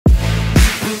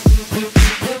Thank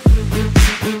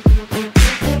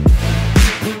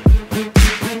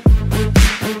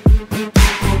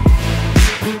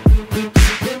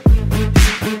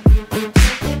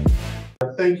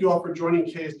you all for joining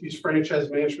KSU's Franchise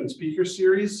Management Speaker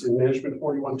Series in Management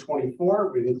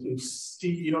 4124. We include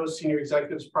CEOs, senior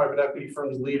executives, private equity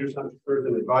firms, leaders, entrepreneurs,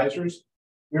 and advisors.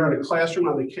 We are in a classroom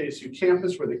on the KSU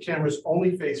campus where the cameras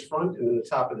only face front and in the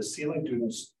top of the ceiling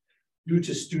due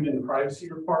to student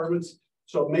privacy requirements.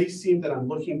 So it may seem that I'm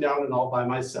looking down and all by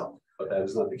myself, but that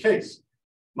is not the case.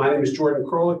 My name is Jordan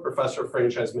Krolik, professor of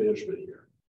franchise management here.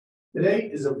 Today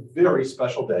is a very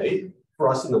special day for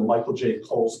us in the Michael J.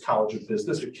 Coles College of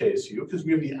Business at KSU, because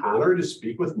we have the honor to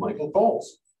speak with Michael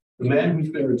Coles, the man who's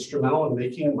been instrumental in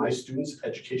making my students'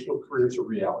 educational careers a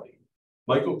reality.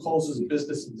 Michael Coles is a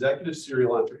business executive,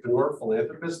 serial entrepreneur,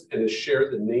 philanthropist, and has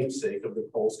shared the namesake of the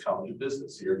Coles College of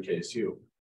Business here at KSU.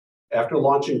 After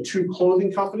launching 2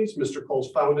 clothing companies, Mr.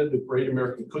 Coles founded the Great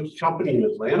American Cookie Company in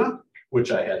Atlanta,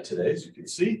 which I had today, as you can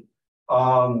see.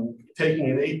 Taking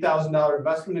an $8,000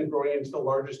 investment and growing into the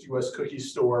largest U.S. cookie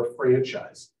store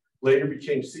franchise. Later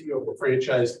became CEO of a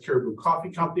franchised Caribou Coffee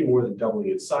company, more than doubling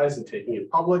its size and taking it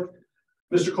public.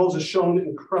 Mr. Coles has shown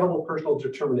incredible personal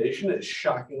determination, as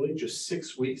shockingly, just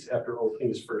 6 weeks after opening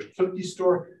his first cookie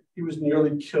store, he was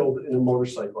nearly killed in a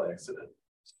motorcycle accident.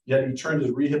 Yet he turned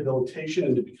his rehabilitation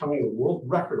into becoming a world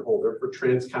record holder for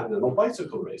transcontinental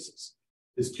bicycle races.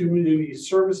 His community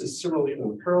service is similarly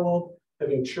unparalleled,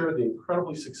 having chaired the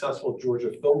incredibly successful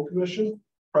Georgia Film Commission,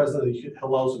 president of the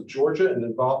Hillels of Georgia, and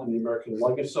involved in the American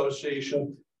Lung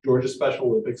Association, Georgia Special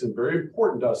Olympics, and very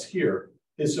important to us here,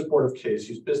 his support of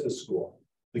KSU's Business School,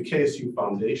 the KSU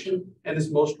Foundation, and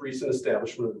his most recent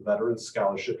establishment of the Veterans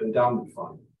Scholarship Endowment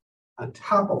Fund. On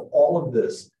top of all of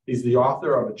this, he's the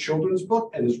author of a children's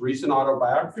book and his recent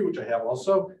autobiography, which I have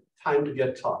also, Time to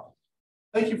Get Tough.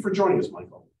 Thank you for joining us,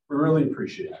 Michael. We really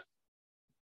appreciate it.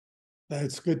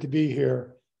 It's good to be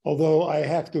here. Although I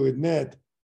have to admit,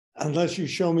 unless you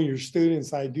show me your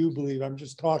students, I do believe I'm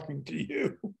just talking to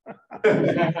you.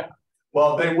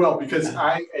 Well, they will, because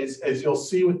as you'll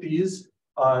see with these,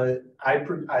 I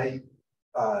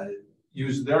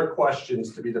use their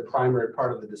questions to be the primary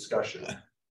part of the discussion.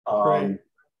 Right.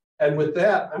 And with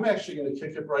that, I'm actually going to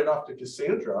kick it right off to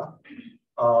Cassandra,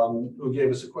 who gave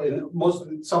us a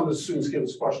question. Some of the students gave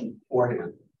us questions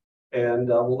beforehand, and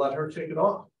we'll let her kick it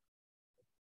off.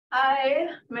 Hi,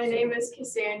 my name is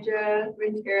Cassandra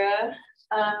Ventura.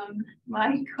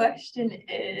 My question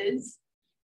is,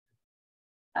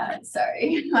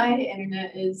 sorry, my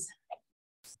internet is.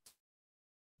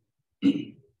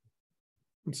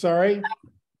 I'm sorry?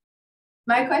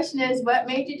 My question is, what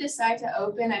made you decide to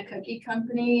open a cookie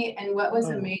company, and what was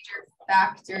a major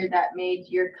factor that made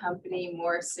your company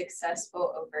more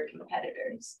successful over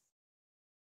competitors?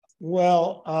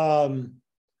 Well,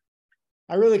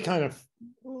 I really kind of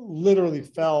literally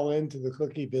fell into the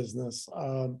cookie business.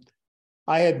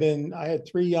 I had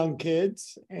 3 young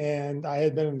kids, and I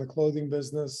had been in the clothing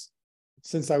business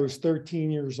since I was 13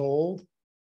 years old.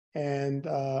 And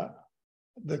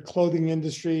the clothing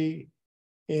industry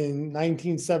in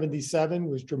 1977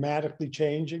 was dramatically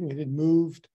changing. It had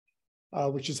moved,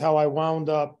 which is how I wound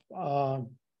up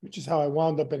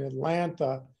in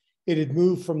Atlanta. It had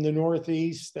moved from the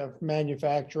Northeast of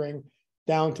manufacturing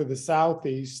down to the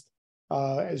Southeast.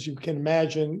 As you can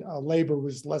imagine, labor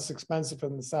was less expensive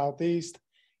in the Southeast.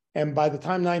 And by the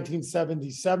time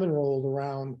 1977 rolled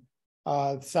around,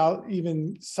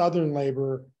 even Southern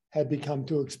labor had become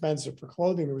too expensive for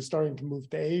clothing. It was starting to move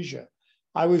to Asia.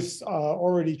 I was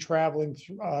already traveling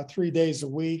 3 days a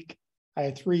week. I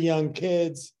had 3 young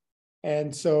kids.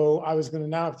 And so I was going to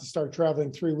now have to start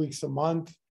traveling 3 weeks a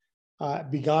month,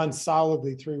 be gone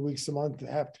solidly 3 weeks a month to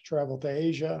have to travel to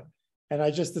Asia. And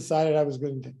I just decided I was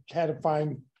going to kind of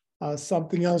find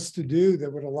something else to do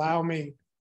that would allow me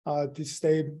to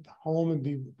stay home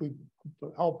and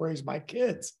help raise my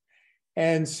kids.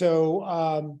 And so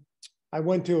I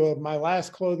went to my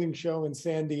last clothing show in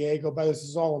San Diego, but this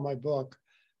is all in my book.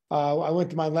 I went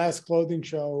to my last clothing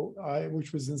show,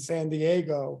 which was in San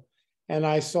Diego, and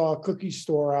I saw a cookie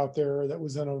store out there that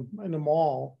was in a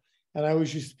mall. And I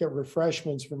always used to get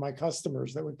refreshments for my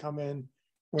customers that would come in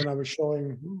when I was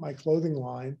showing my clothing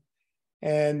line.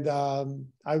 And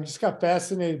I just got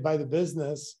fascinated by the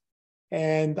business.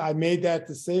 And I made that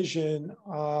decision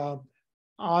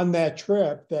on that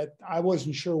trip that I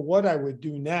wasn't sure what I would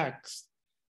do next,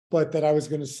 but that I was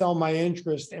going to sell my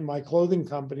interest in my clothing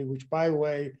company, which, by the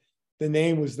way, the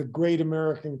name was the Great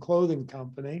American Clothing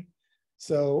Company.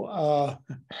 So,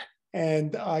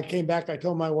 and I came back, I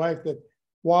told my wife that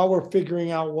while we're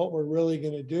figuring out what we're really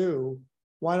going to do,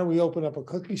 why don't we open up a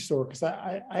cookie store? Because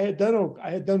I had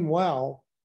done well,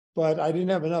 but I didn't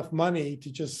have enough money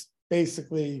to just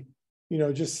basically,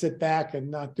 just sit back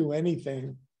and not do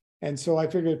anything. And so I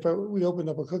figured if we opened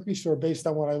up a cookie store based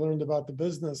on what I learned about the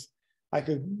business,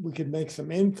 we could make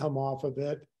some income off of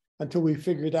it until we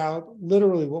figured out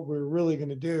literally what we were really going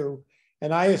to do.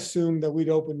 And I assumed that we'd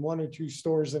open 1 or 2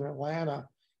 stores in Atlanta,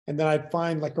 and then I'd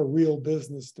find like a real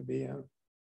business to be in.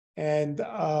 And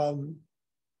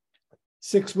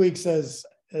 6 weeks, as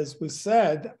was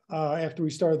said, after we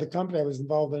started the company, I was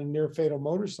involved in a near fatal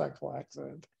motorcycle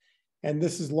accident. And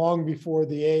this is long before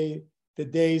the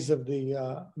days of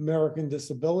the American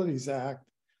Disabilities Act.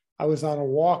 I was on a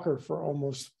walker for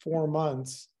almost 4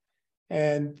 months.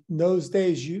 And in those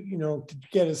days, to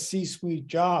get a C-suite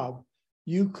job,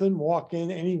 you couldn't walk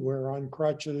in anywhere on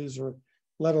crutches or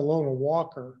let alone a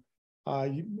walker.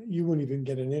 You wouldn't even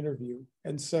get an interview.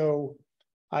 And so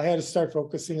I had to start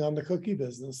focusing on the cookie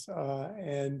business.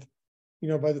 And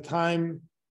by the time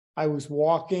I was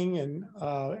walking and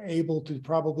able to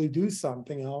probably do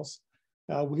something else,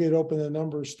 we had opened a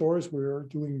number of stores. We were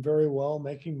doing very well,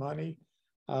 making money.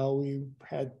 We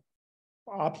had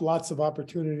lots of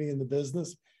opportunity in the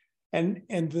business. And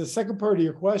the second part of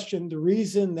your question, the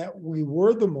reason that we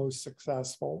were the most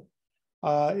successful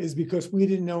is because we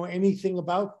didn't know anything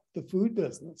about the food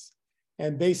business.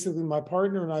 And basically, my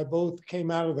partner and I both came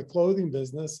out of the clothing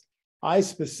business. I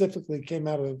specifically came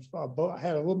out of, I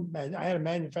had a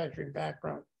manufacturing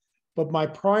background, but my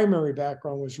primary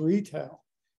background was retail.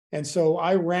 And so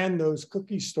I ran those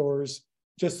cookie stores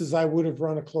just as I would have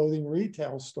run a clothing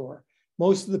retail store.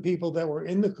 Most of the people that were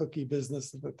in the cookie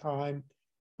business at the time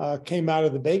came out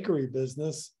of the bakery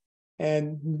business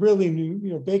and really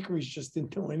knew, bakeries just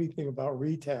didn't know anything about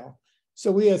retail.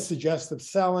 So we had suggestive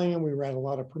selling and we ran a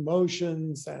lot of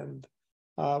promotions, and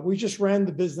we just ran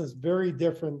the business very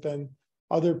different than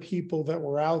other people that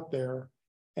were out there.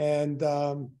 And,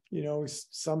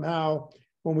 somehow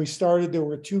when we started, there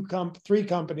were three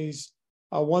companies,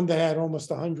 one that had almost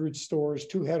 100 stores,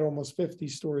 2 had almost 50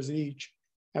 stores each.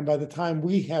 And by the time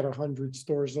we had 100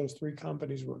 stores, those 3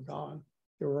 companies were gone.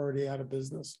 They were already out of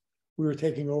business. We were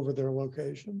taking over their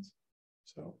locations.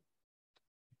 So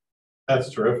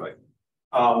that's terrific.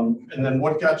 And then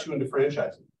what got you into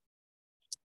franchising?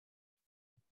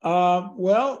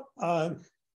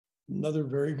 Another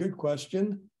very good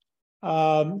question.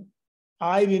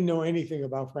 I didn't know anything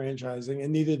about franchising,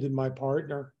 and neither did my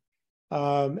partner.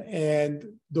 But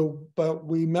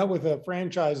we met with a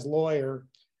franchise lawyer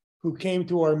who came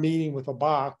to our meeting with a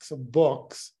box of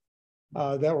books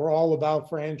that were all about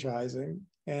franchising.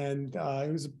 And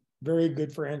he was a very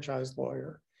good franchise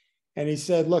lawyer. And he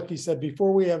said, look,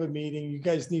 before we have a meeting, you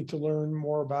guys need to learn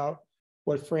more about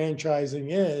what franchising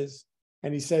is.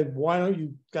 And he said, why don't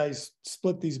you guys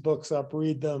split these books up,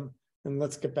 read them, and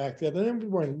let's get back together. And it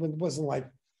wasn't like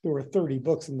there were 30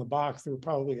 books in the box. There were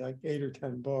probably like 8 or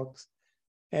 10 books.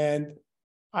 And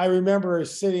I remember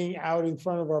sitting out in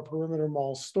front of our Perimeter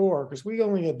Mall store, because we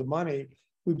only had the money.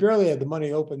 We barely had the money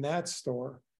to open that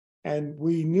store. And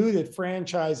we knew that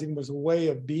franchising was a way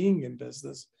of being in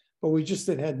business, but we just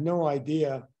had no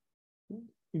idea,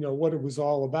 what it was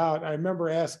all about. I remember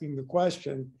asking the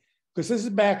question, because this is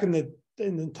back in the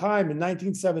time in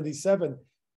 1977,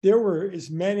 there were as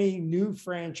many new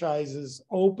franchises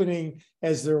opening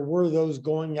as there were those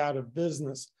going out of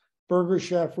business. Burger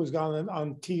Chef was gone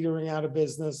on teetering out of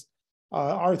business.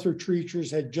 Arthur Treacher's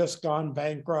had just gone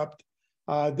bankrupt.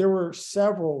 There were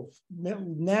several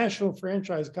national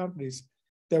franchise companies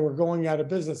that were going out of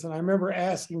business. And I remember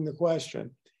asking the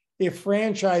question, if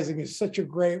franchising is such a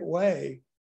great way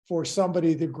for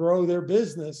somebody to grow their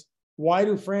business, why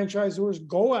do franchisors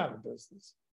go out of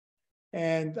business?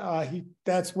 And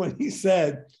that's when he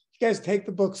said, you guys take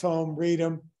the books home, read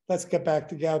them, let's get back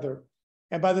together.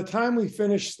 And by the time we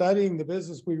finished studying the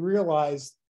business, we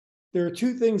realized there are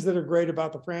 2 things that are great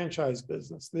about the franchise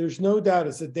business. There's no doubt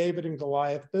it's a David and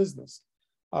Goliath business.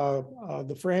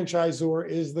 The franchisor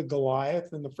is the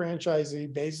Goliath, and the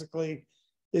franchisee basically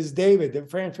is David. The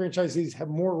franchisees have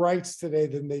more rights today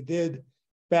than they did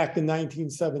back in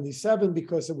 1977,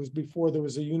 because it was before there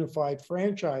was a unified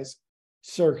franchise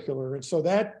circular. And so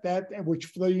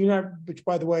which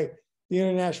by the way, the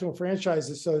International Franchise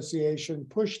Association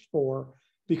pushed for,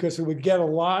 because it would get a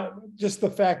lot, just the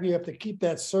fact that you have to keep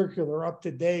that circular up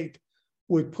to date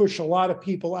would push a lot of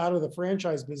people out of the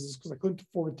franchise business, because I couldn't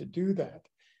afford to do that.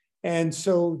 And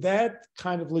so that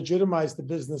kind of legitimized the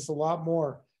business a lot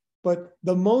more. But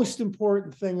the most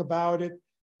important thing about it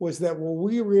was that what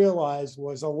we realized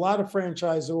was a lot of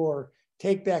franchisors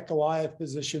take that Goliath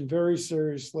position very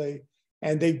seriously,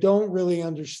 and they don't really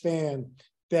understand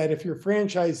that if your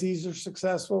franchisees are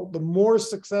successful, the more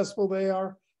successful they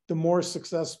are, the more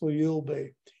successful you'll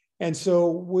be. And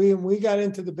so when we got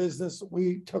into the business,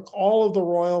 we took all of the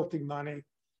royalty money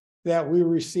that we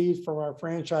received from our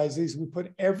franchisees. We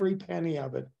put every penny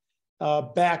of it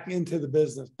back into the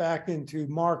business, back into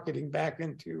marketing, back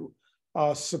into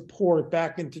support,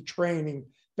 back into training,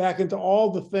 back into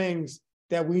all the things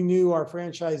that we knew our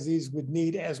franchisees would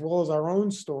need, as well as our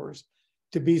own stores,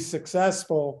 to be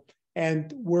successful.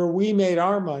 And where we made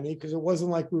our money, because it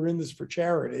wasn't like we were in this for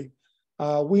charity,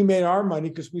 we made our money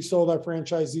because we sold our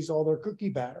franchisees all their cookie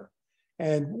batter.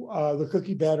 And the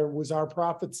cookie batter was our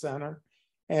profit center.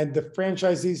 And the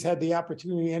franchisees had the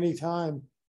opportunity anytime,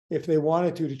 if they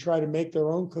wanted to try to make their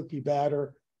own cookie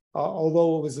batter,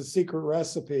 although it was a secret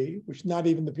recipe, which not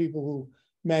even the people who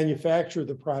manufactured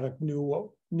the product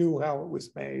knew how it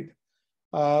was made.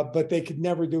 But they could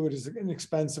never do it as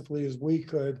inexpensively as we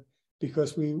could,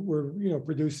 because we were,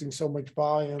 producing so much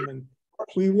volume, and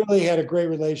we really had a great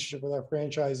relationship with our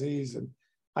franchisees. And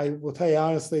I will tell you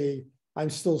honestly,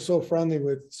 I'm still so friendly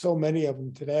with so many of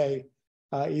them today,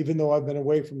 even though I've been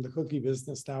away from the cookie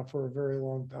business now for a very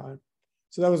long time.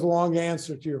 So that was a long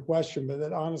answer to your question, but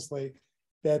that honestly,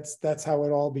 that's how it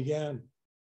all began.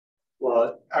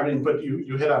 Well, I mean, but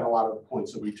you hit on a lot of the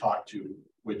points that we talked to,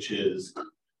 which is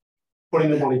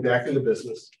putting the money back in the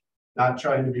business, not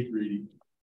trying to be greedy.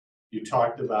 You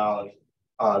talked about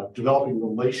developing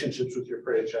relationships with your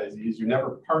franchisees. You're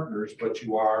never partners, but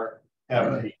you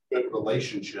have a good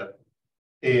relationship,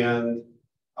 and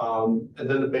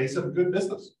then the base of a good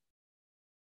business.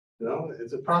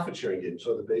 It's a profit sharing game.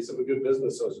 So the base of a good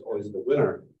business is always the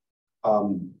winner.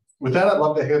 With that, I'd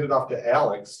love to hand it off to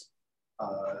Alex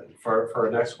for our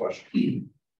next question.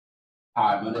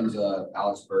 Hi, my name is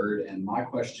Alex Bird, and my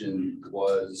question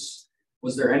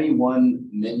was there any one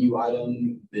menu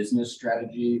item, business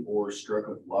strategy, or stroke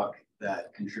of luck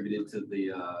that contributed to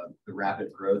the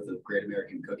rapid growth of Great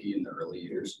American Cookie in the early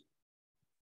years?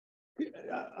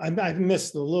 I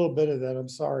missed a little bit of that. I'm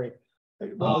sorry.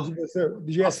 Did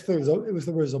you ask if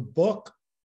there was a book?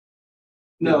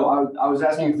 No, I was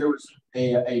asking if there was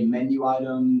a menu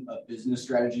item, a business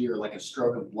strategy, or like a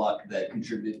stroke of luck that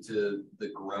contributed to the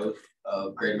growth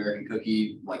of Great American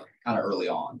Cookie, like kind of early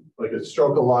on. Like a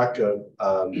stroke of luck,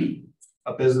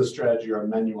 a business strategy or a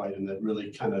menu item that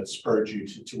really kind of spurred you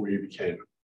to where you became.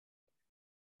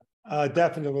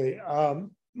 Definitely.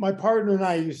 My partner and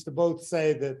I used to both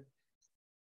say that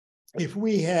if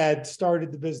we had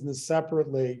started the business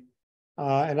separately,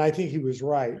 and I think he was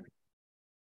right,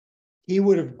 he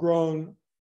would have grown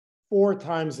 4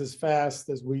 times as fast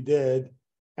as we did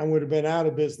and would have been out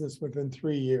of business within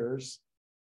 3 years.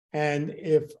 And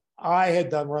if I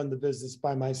had run the business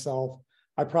by myself,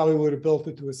 I probably would have built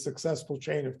it to a successful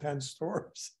chain of 10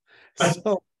 stores.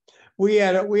 So we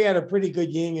had a pretty good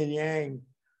yin and yang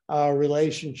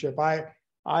relationship.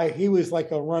 He was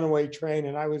like a runaway train,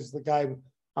 and I was the guy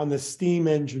on the steam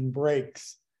engine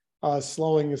brakes,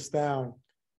 slowing us down.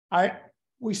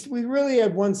 We really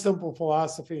had one simple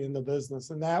philosophy in the business,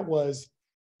 and that was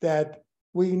that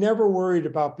we never worried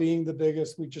about being the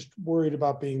biggest. We just worried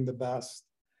about being the best.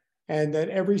 And that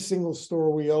every single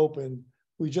store we opened,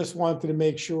 we just wanted to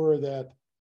make sure that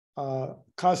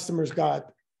customers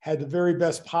had the very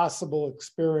best possible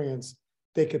experience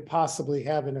they could possibly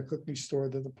have in a cookie store,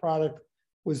 that the product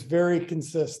was very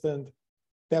consistent,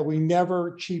 that we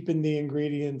never cheapened the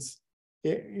ingredients.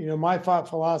 My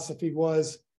philosophy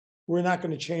was, we're not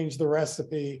going to change the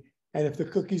recipe. And if the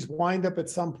cookies wind up at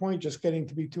some point just getting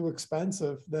to be too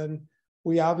expensive, then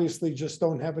we obviously just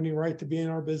don't have any right to be in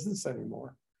our business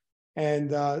anymore.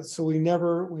 And so we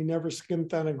never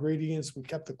skimped on ingredients. We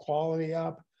kept the quality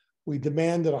up. We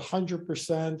demanded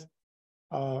 100%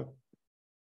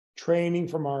 training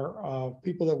from our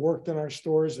people that worked in our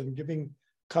stores and giving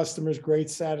customers great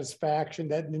satisfaction.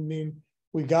 That didn't mean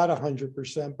we got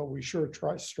 100%, but we sure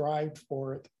strived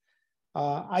for it.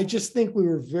 I just think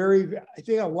I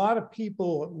think a lot of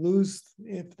people lose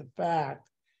the fact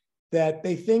that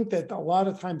they think that a lot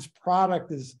of times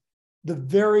product is the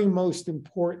very most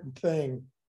important thing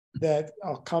that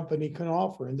a company can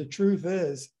offer. And the truth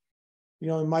is,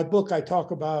 in my book, I talk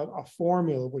about a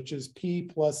formula, which is P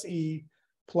plus E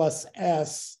plus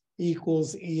S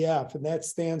equals EF. And that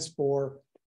stands for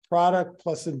product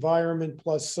plus environment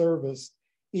plus service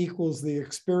equals the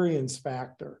experience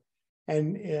factor.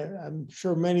 And I'm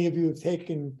sure many of you have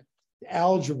taken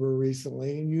algebra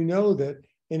recently, and you know that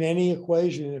in any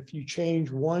equation, if you change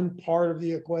one part of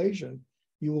the equation,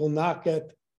 you will not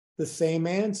get the same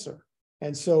answer.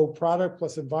 And so product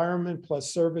plus environment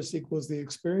plus service equals the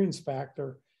experience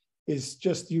factor is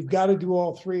just, you've got to do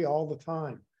all three all the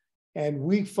time. And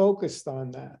we focused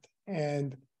on that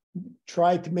and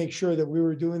tried to make sure that we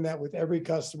were doing that with every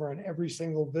customer and every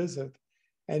single visit.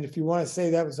 And if you want to say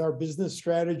that was our business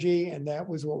strategy and that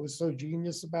was what was so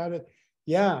genius about it,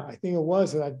 yeah, I think it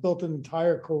was. And I've built an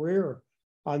entire career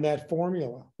on that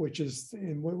formula, which is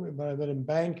when I've been in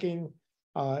banking,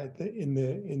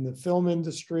 in the film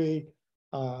industry,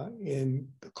 in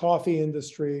the coffee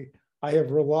industry. I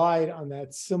have relied on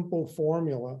that simple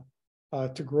formula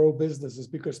to grow businesses,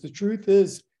 because the truth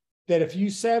is that if you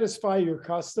satisfy your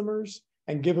customers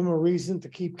and give them a reason to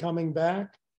keep coming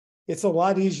back, it's a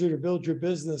lot easier to build your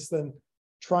business than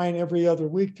trying every other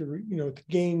week to, to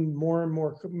gain more and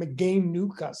more, gain new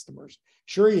customers.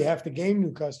 Sure, you have to gain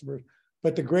new customers,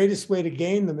 but the greatest way to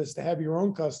gain them is to have your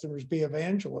own customers be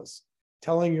evangelists,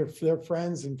 telling their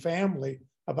friends and family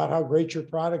about how great your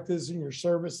product is and your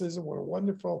service is and what a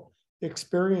wonderful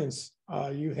experience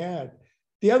you had.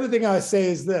 The other thing I say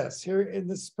is this here, and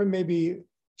this may be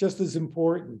just as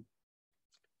important.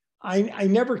 I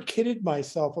never kidded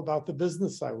myself about the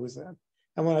business I was in.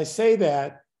 And when I say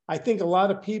that, I think a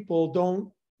lot of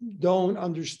people don't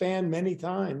understand many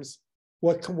times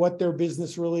what their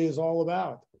business really is all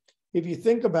about. If you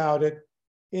think about it,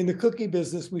 in the cookie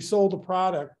business, we sold a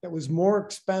product that was more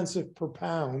expensive per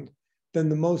pound than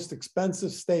the most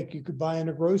expensive steak you could buy in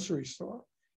a grocery store.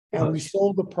 And we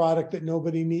sold a product that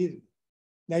nobody needed.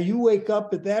 Now you wake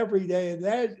up at that every day and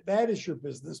that is your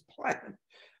business plan.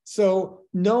 So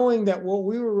knowing that what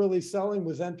we were really selling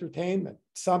was entertainment,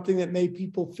 something that made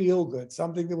people feel good,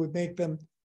 something that would make them,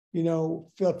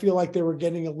 feel like they were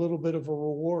getting a little bit of a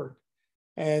reward.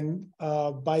 And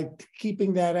by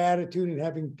keeping that attitude and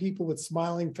having people with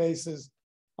smiling faces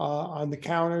on the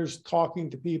counters, talking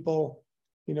to people,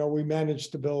 we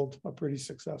managed to build a pretty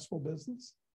successful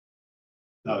business.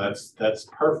 No, that's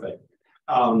perfect.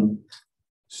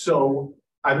 So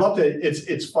I'd love to,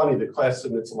 it's funny, the class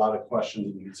submits a lot of questions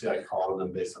and you can see I call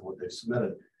them based on what they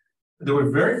submitted. There were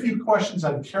very few questions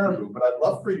on Caribou, but I'd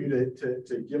love for you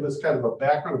to give us kind of a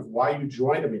background of why you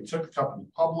joined. I mean, you took the company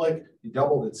public, you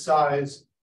doubled its size,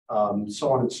 so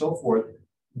on and so forth.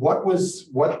 What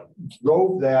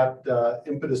drove that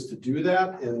impetus to do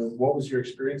that, and what was your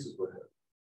experiences with it?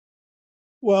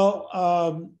 Well,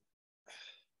 I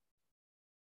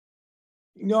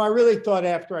really thought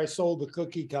after I sold the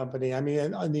cookie company, I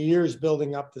mean, on the years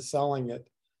building up to selling it,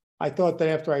 I thought that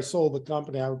after I sold the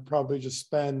company, I would probably just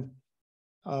spend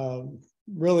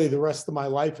really the rest of my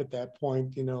life at that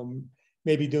point,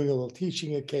 maybe doing a little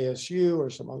teaching at KSU or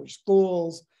some other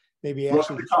schools, maybe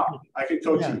actually. I could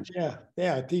co-teach.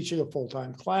 Yeah, teaching a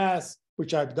full-time class,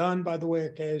 which I've done, by the way,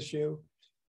 at KSU.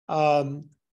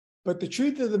 But the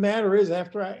truth of the matter is,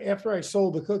 after I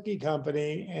sold the cookie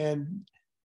company, and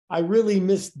I really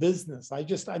missed business. I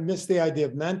missed the idea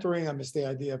of mentoring. I missed the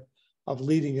idea of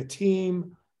leading a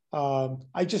team.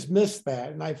 I just missed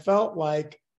that. And I felt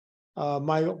like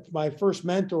my first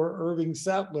mentor, Irving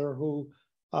Settler, who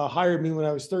hired me when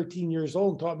I was 13 years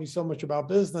old and taught me so much about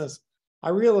business, I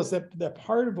realized that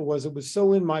part of it was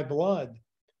so in my blood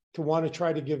to want to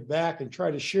try to give back and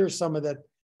try to share some of that,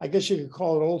 I guess you could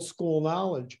call it old school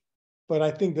knowledge, but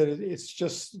I think that it's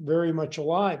just very much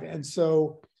alive. And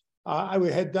so I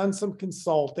had done some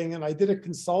consulting, and I did a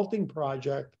consulting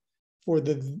project for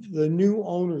the new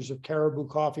owners of Caribou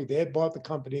Coffee. They had bought the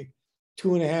company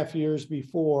 2.5 years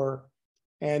before,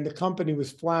 and the company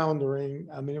was floundering.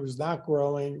 I mean, it was not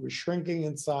growing, it was shrinking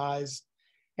in size.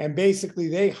 And basically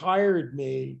they hired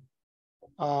me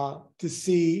to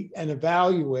see and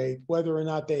evaluate whether or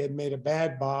not they had made a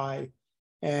bad buy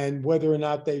and whether or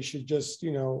not they should just,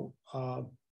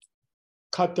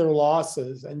 cut their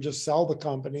losses and just sell the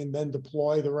company and then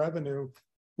deploy the revenue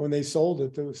when they sold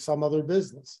it to some other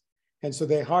business. And so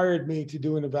they hired me to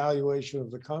do an evaluation of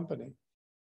the company.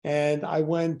 And I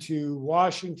went to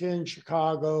Washington,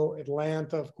 Chicago,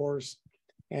 Atlanta, of course,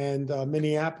 and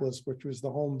Minneapolis, which was the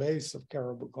home base of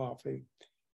Caribou Coffee.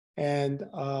 And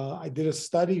I did a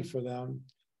study for them.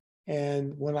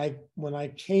 And when I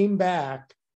came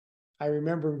back, I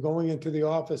remember going into the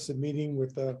office and meeting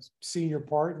with the senior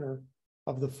partner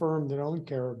of the firm that owned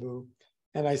Caribou.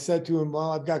 And I said to him,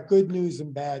 well, I've got good news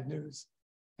and bad news.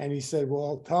 And he said,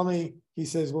 well, tell me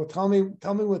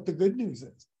what the good news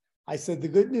is. I said, the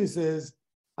good news is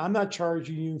I'm not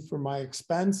charging you for my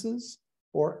expenses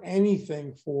or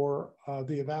anything for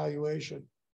the evaluation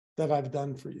that I've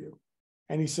done for you.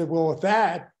 And he said, well, with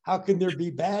that, how can there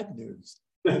be bad news?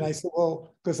 And I said,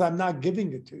 well, because I'm not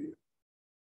giving it to you.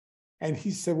 And he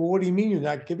said, well, what do you mean you're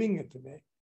not giving it to me?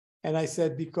 And I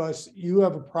said, because you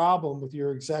have a problem with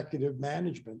your executive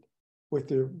management, with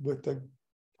the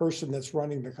person that's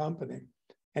running the company.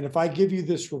 And if I give you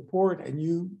this report and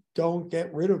you don't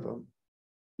get rid of them,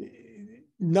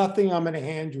 nothing I'm going to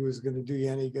hand you is going to do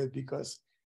you any good, because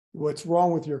what's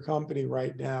wrong with your company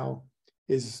right now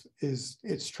is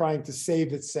it's trying to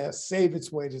save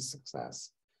its way to success.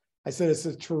 I said, it's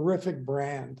a terrific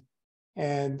brand.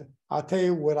 And I'll tell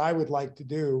you what I would like to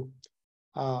do.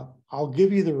 I'll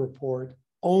give you the report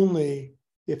only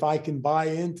if I can buy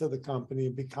into the company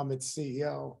and become its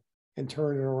CEO and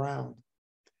turn it around.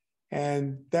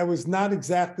 And that was not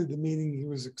exactly the meeting he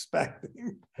was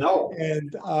expecting. No.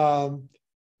 And to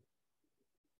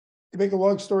make a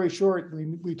long story short,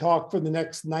 we talked for the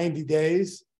next 90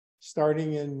 days,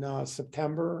 starting in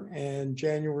September, and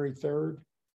January 3rd.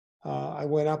 I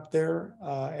went up there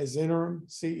as interim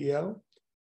CEO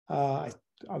on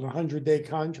a 100-day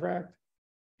contract.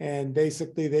 And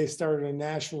basically they started a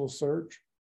national search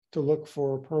to look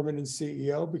for a permanent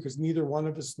CEO, because neither one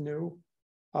of us knew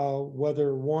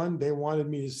whether they wanted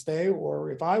me to stay or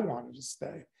if I wanted to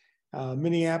stay.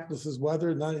 Minneapolis's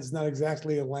weather is not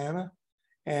exactly Atlanta.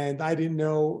 And I didn't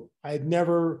know, I'd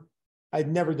never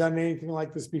done anything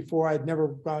like this before. I'd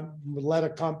never led a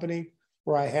company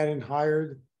where I hadn't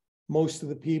hired most of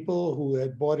the people who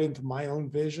had bought into my own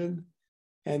vision.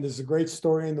 And there's a great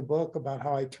story in the book about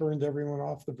how I turned everyone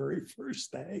off the very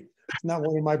first day. It's not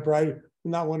one of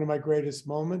my greatest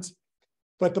moments.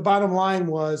 But the bottom line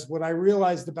was, what I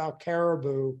realized about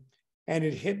Caribou, and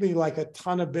it hit me like a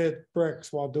ton of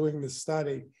bricks while doing the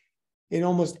study. In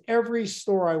almost every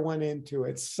store I went into,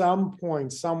 at some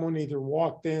point, someone either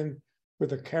walked in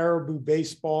with a Caribou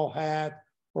baseball hat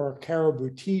or a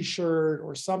Caribou t-shirt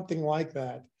or something like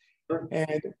that. Sure.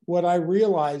 And what I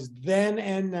realized then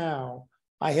and now,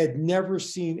 I had never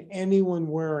seen anyone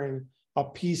wearing a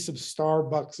piece of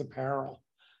Starbucks apparel.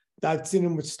 I've seen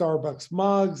them with Starbucks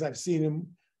mugs. I've seen them,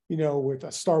 with a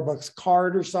Starbucks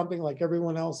card or something like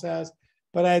everyone else has.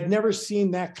 But I had never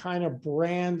seen that kind of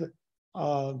brand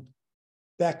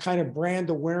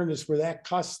awareness where that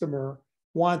customer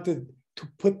wanted to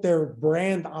put their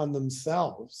brand on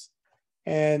themselves.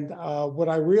 And what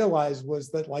I realized was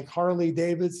that, like Harley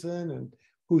Davidson, and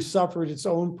who suffered its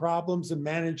own problems and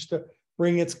managed to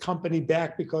bring its company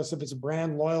back because of its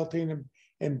brand loyalty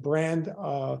and brand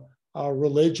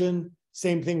religion.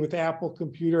 Same thing with Apple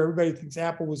Computer. Everybody thinks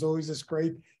Apple was always this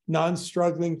great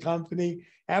non-struggling company.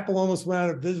 Apple almost went out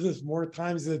of business more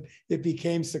times than it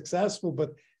became successful.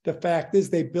 But the fact is,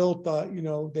 they built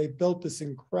this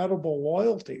incredible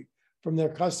loyalty from their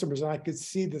customers. And I could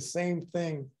see the same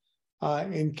thing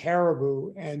in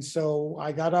Caribou. And so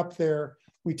I got up there.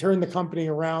 We turned the company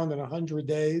around in 100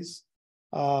 days.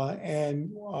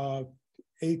 18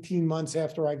 months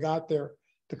after I got there,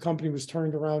 the company was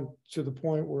turned around to the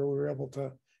point where we were able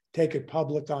to take it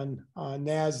public on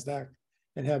NASDAQ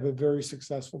and have a very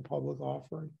successful public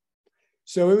offering.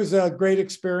 So it was a great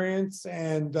experience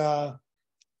and a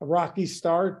rocky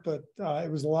start, but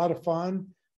it was a lot of fun.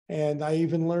 And I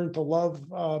even learned to love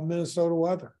Minnesota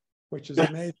weather, which is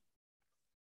amazing.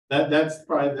 That's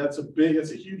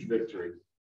a huge victory.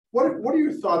 What are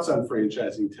your thoughts on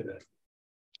franchising today?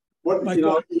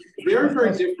 Very,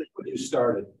 very different when you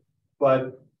started,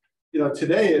 but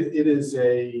today it is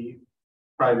a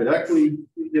private equity,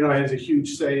 has a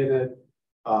huge say in it.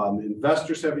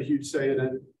 Investors have a huge say in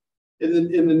it.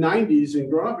 In the 90s and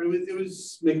growing up, it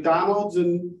was McDonald's,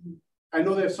 and I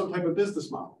know they have some type of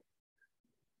business model.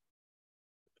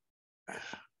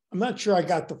 I'm not sure I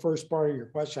got the first part of your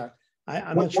question.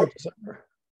 I'm not sure.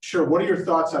 Sure. What are your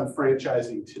thoughts on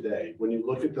franchising today when you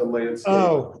look at the landscape?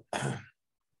 Oh,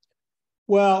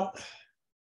 well,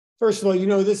 first of all,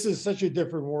 this is such a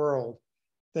different world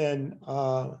than,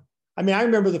 I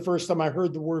remember the first time I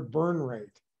heard the word burn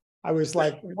rate. I was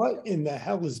like, what in the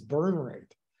hell is burn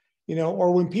rate?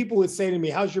 Or when people would say to me,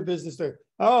 how's your business doing?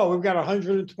 Oh, we've got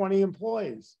 120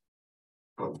 employees.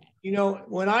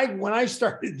 When I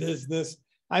started business,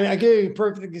 I give you a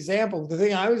perfect example. The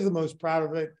thing I was the most proud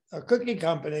of it, a cookie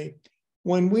company,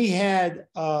 when we had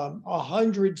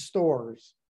 100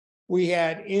 stores, we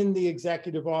had in the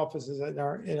executive offices,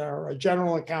 in our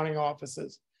general accounting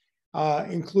offices,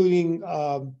 including,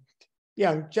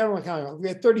 general accounting, we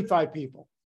had 35 people.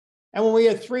 And when we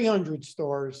had 300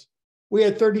 stores, we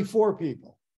had 34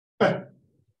 people.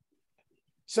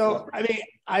 So,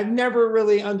 I've never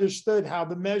really understood how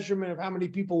the measurement of how many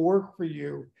people work for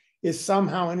you is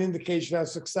somehow an indication of how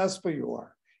successful you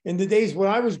are. In the days when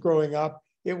I was growing up,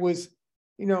 it was,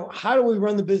 how do we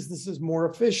run the businesses more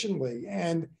efficiently?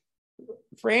 And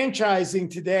franchising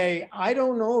today, I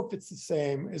don't know if it's the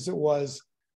same as it was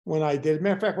when I did.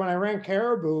 Matter of fact, when I ran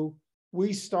Caribou,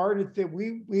 we started that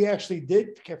we actually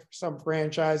did some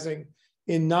franchising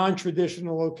in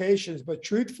non-traditional locations. But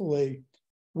truthfully,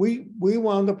 we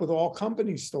wound up with all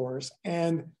company stores.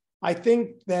 And I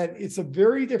think that it's a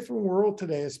very different world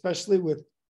today, especially with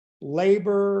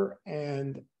labor.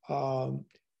 And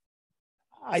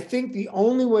I think the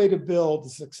only way to build a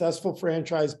successful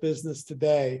franchise business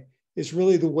today is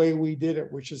really the way we did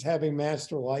it, which is having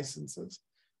master licenses,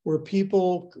 where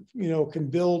people, can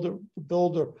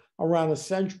build around a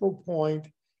central point,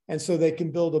 and so they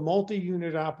can build a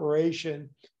multi-unit operation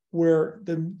where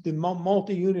the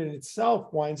multi-unit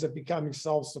itself winds up becoming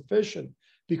self-sufficient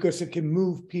because it can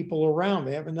move people around.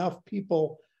 They have enough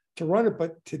people to run it.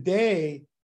 But today,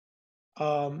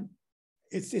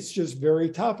 it's just very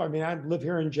tough. I mean, I live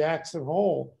here in Jackson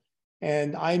Hole,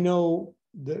 and I know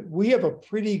that we have a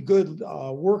pretty good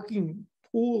working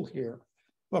pool here,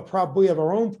 but probably have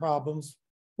our own problems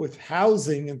with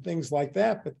housing and things like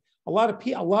that. But a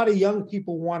lot of young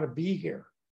people want to be here.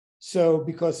 So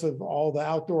because of all the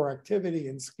outdoor activity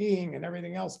and skiing and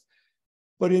everything else.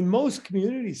 But in most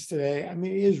communities today, I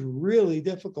mean, it is really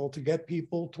difficult to get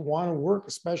people to want to work,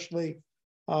 especially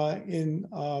in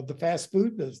the fast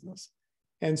food business.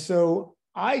 And so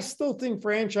I still think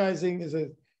franchising is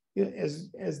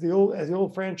as the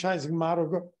old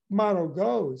franchising motto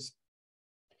goes,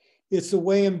 it's a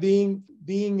way of being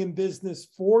in business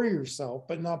for yourself,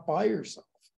 but not by yourself.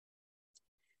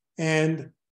 And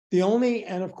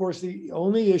of course, the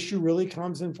only issue really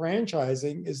comes in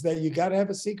franchising is that you got to have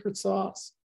a secret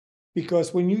sauce.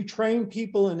 Because when you train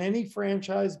people in any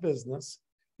franchise business,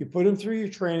 you put them through your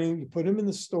training, you put them in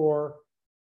the store,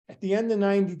 at the end of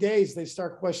 90 days, they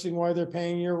start questioning why they're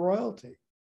paying your royalty.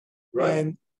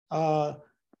 Right. And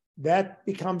that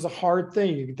becomes a hard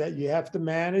thing that you have to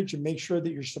manage and make sure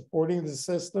that you're supporting the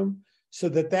system so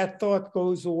that thought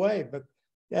goes away. But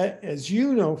as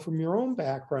you know from your own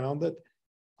background, that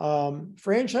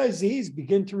franchisees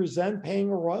begin to resent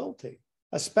paying a royalty,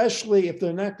 especially if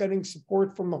they're not getting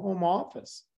support from the home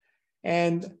office.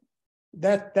 And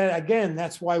that again,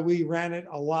 that's why we ran it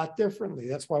a lot differently.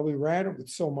 That's why we ran it with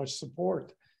so much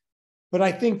support. But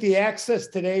I think the access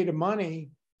today to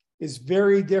money is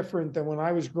very different than when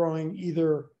I was growing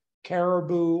either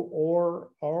Caribou or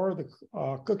the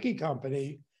cookie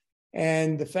company.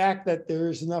 And the fact that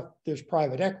there's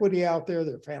private equity out there,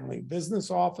 there are family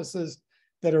business offices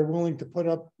that are willing to put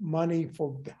up money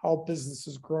for help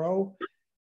businesses grow.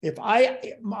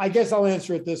 I guess I'll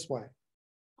answer it this way.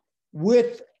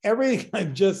 With everything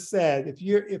I've just said,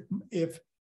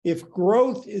 if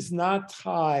growth is not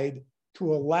tied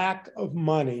to a lack of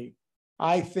money,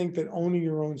 I think that owning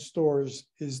your own stores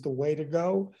is the way to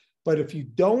go. But if you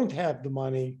don't have the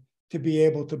money to be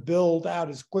able to build out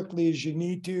as quickly as you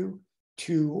need to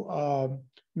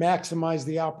maximize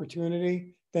the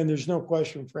opportunity, then there's no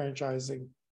question franchising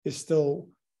is still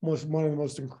one of the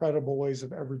most incredible ways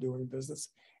of ever doing business.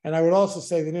 And I would also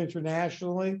say that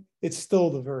internationally, it's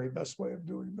still the very best way of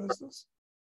doing business.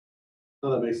 No,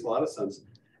 that makes a lot of sense.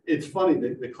 It's funny,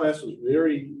 the class was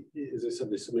very, as I said,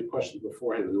 there's so many questions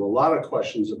beforehand. There were a lot of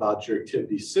questions about your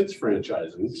activities since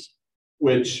franchising,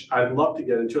 which I'd love to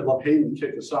get into. I'd love Hayden to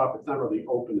kick us off. It's not really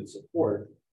open and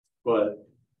support, but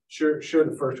share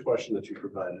the first question that you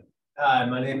provided. Hi,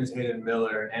 my name is Hayden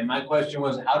Miller, and my question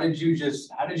was, how did you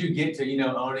get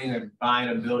to owning and buying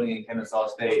a building in Kennesaw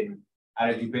State, and how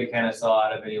did you pick Kennesaw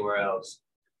out of anywhere else?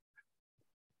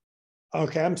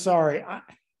 Okay, I'm sorry.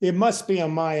 It must be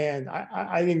on my end.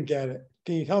 I didn't get it.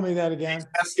 Can you tell me that again? He's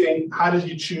asking, how did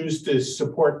you choose to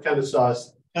support Kennesaw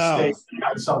State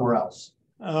and somewhere else?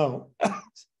 Oh,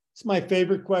 it's my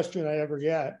favorite question I ever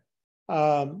get.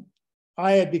 I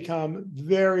had become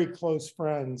very close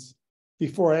friends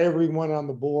before I ever went on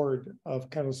the board of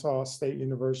Kennesaw State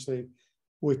University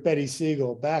with Betty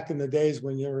Siegel back in the days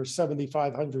when there were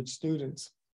 7,500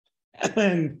 students.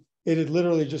 And it had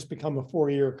literally just become a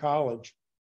 4-year college.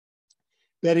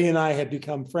 Betty and I had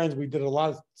become friends. We did a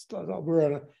lot of stuff.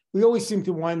 We always seemed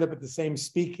to wind up at the same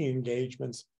speaking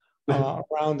engagements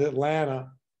around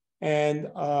Atlanta. And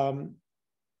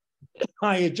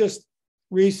I had just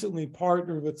recently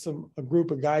partnered with a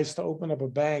group of guys to open up a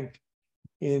bank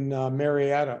in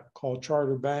Marietta called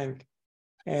Charter Bank.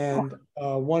 And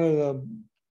one of the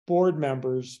board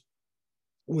members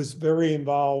was very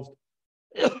involved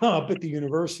up at the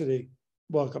university,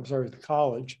 the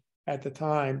college at the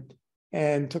time,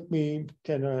 and took me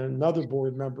and another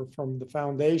board member from the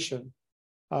foundation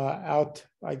out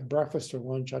like breakfast or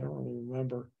lunch, I don't really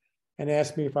remember, and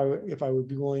asked me if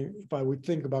I would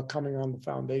think about coming on the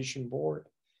foundation board.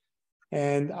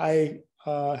 And I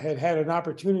had an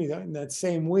opportunity in that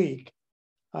same week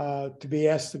to be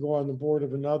asked to go on the board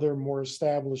of another more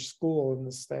established school in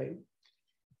the state.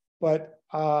 But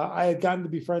I had gotten to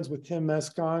be friends with Tim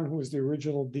Mescon, who was the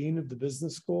original dean of the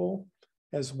business school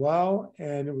as well.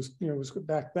 And it was, it was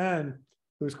back then,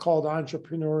 it was called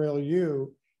Entrepreneurial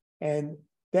U. And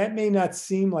that may not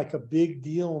seem like a big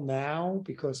deal now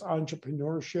because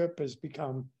entrepreneurship has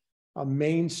become a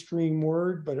mainstream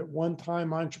word, but at one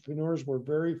time entrepreneurs were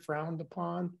very frowned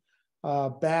upon.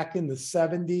 Back in the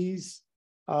 70s,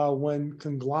 when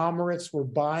conglomerates were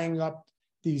buying up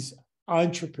these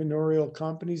entrepreneurial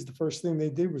companies, the first thing they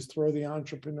did was throw the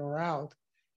entrepreneur out.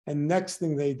 And next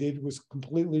thing they did was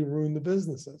completely ruin the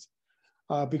businesses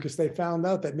because they found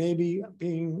out that maybe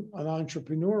being an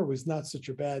entrepreneur was not such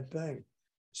a bad thing.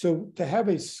 So to have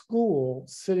a school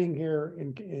sitting here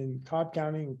in Cobb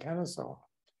County and Kennesaw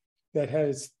that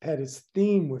has had its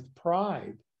theme with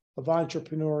pride of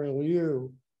Entrepreneurial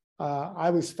U, I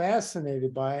was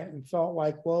fascinated by it and felt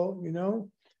like, well,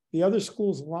 the other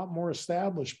school's a lot more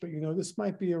established, but this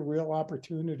might be a real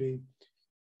opportunity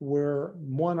where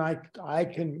one, I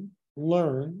can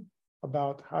learn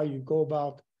about how you go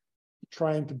about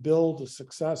trying to build a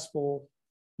successful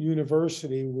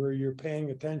university where you're paying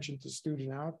attention to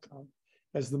student outcome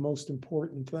as the most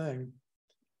important thing.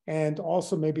 And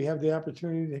also maybe have the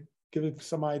opportunity to give it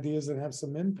some ideas and have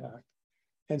some impact.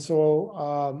 And so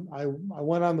I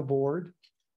went on the board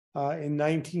in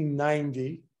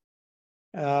 1990.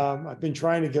 I've been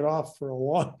trying to get off for a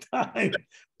long time,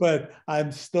 but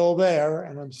I'm still there,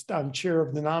 and I'm chair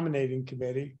of the nominating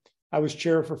committee. I was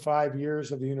chair for 5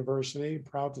 years of the university.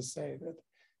 Proud to say that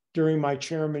during my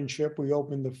chairmanship, we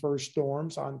opened the first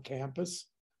dorms on campus.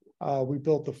 We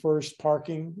built the first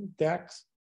parking decks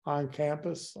on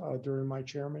campus during my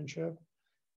chairmanship,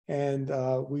 and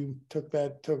we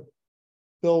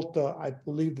built. I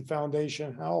believe the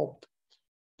foundation helped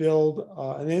build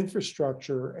an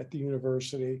infrastructure at the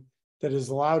university that has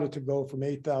allowed it to go from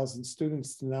 8,000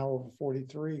 students to now over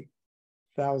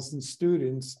 43,000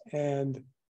 students. And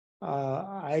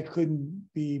I couldn't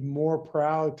be more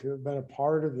proud to have been a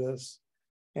part of this.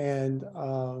 And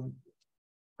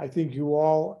I think you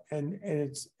all, and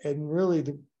really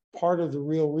the part of the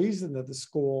real reason that the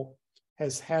school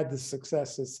has had the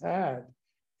success it's had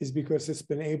is because it's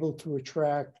been able to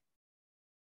attract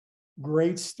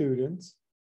great students.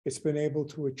 It's been able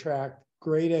to attract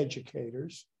great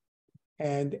educators.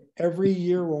 And every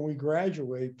year when we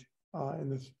graduate in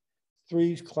the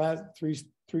three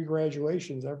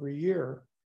graduations every year,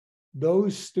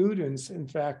 those students, in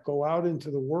fact, go out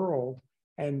into the world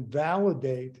and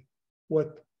validate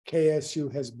what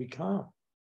KSU has become.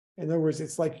 In other words,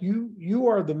 it's like you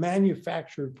are the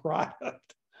manufactured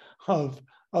product of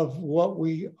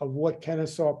what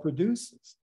Kennesaw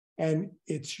produces. And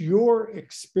it's your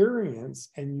experience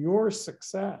and your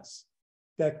success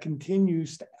that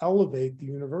continues to elevate the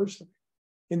university.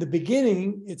 In the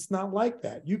beginning, it's not like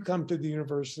that. You come to the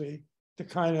university to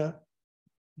kind of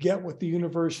get what the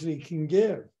university can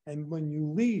give. And when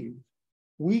you leave,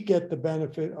 we get the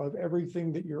benefit of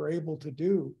everything that you're able to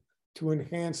do to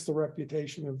enhance the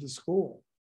reputation of the school.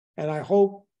 And I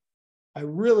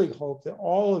really hope that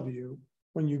all of you,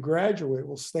 when you graduate,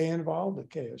 will stay involved at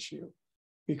KSU,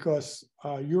 because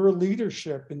your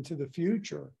leadership into the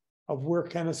future of where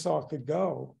Kennesaw could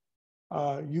go,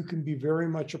 you can be very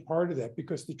much a part of that,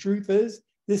 because the truth is,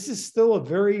 this is still a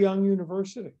very young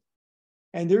university.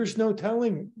 And there's no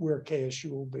telling where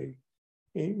KSU will be,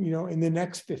 in the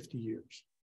next 50 years.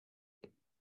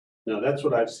 No, that's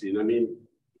what I've seen. I mean,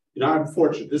 I'm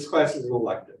fortunate. This class is an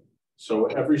elective. So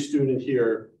every student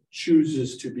here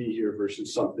chooses to be here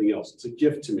versus something else. It's a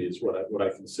gift to me, is what I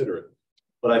consider it.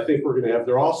 But I think we're going to have,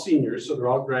 they're all seniors, so they're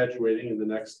all graduating in the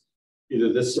next,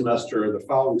 either this semester or the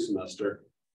following semester.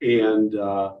 And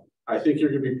I think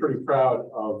you're going to be pretty proud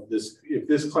of this. If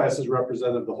this class is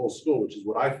representative of the whole school, which is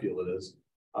what I feel it is,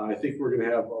 I think we're going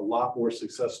to have a lot more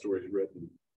success stories written,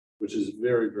 which is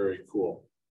very, very cool.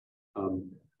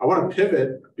 I want to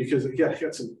pivot because, again, I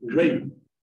got some great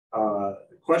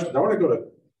questions. I want to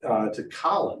go to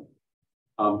Colin,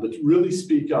 but really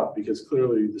speak up, because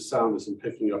clearly the sound isn't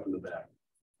picking up in the back.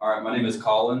 All right, my name is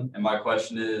Colin, and my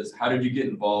question is, how did you get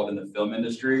involved in the film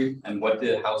industry, and what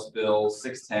did House Bill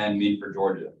 610 mean for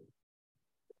Georgia?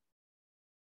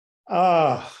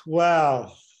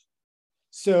 Wow.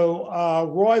 So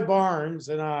Roy Barnes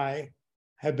and I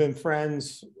have been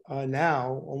friends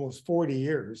now almost 40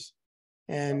 years.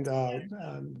 And I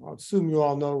assume you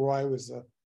all know Roy was the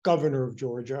governor of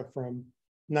Georgia from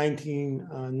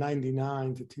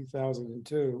 1999 to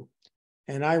 2002.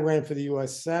 And I ran for the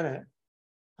US Senate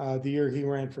the year he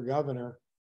ran for governor.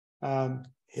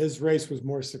 His race was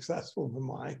more successful than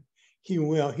mine. He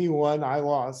won, I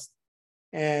lost.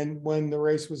 And when the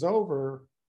race was over,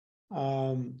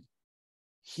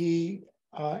 he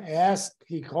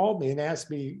called me and asked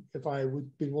me if I would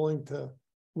be willing to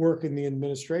work in the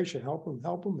administration, help him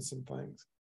with some things.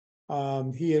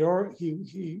 He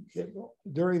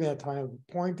during that time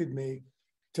appointed me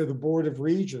to the Board of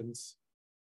Regents.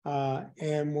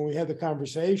 And when we had the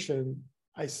conversation,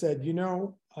 I said,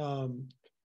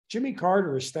 Jimmy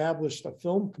Carter established a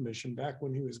film commission back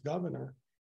when he was governor.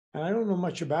 And I don't know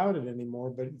much about it anymore,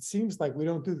 but it seems like we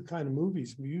don't do the kind of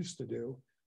movies we used to do.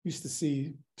 We used to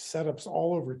see setups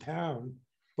all over town.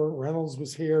 Burt Reynolds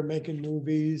was here making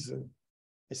movies. And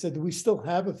I said, do we still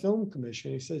have a film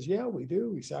commission? He says, yeah, we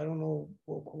do. He said, I don't know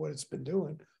what it's been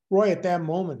doing. Roy at that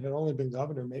moment had only been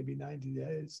governor maybe 90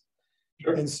 days.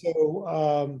 Sure. And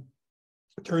so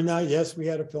it turned out, yes, we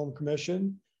had a film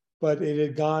commission, but it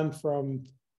had gone from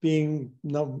being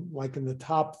like in the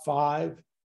top 5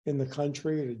 in the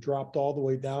country. It had dropped all the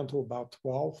way down to about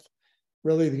 12th.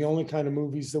 Really, the only kind of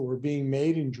movies that were being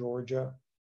made in Georgia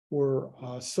were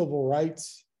civil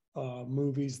rights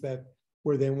movies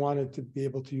where they wanted to be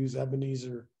able to use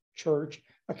Ebenezer Church.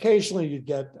 Occasionally, you'd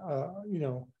get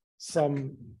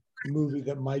some movie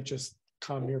that might just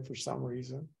come here for some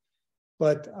reason,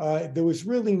 but there was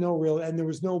really and there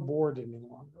was no board any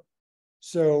longer.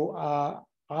 So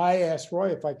I asked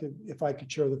Roy if I could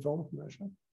chair the film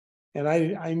commission, and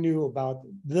I knew about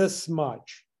this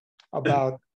much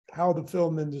about how the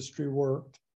film industry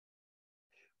worked,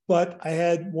 but I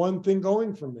had one thing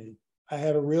going for me. I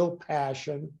had a real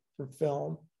passion for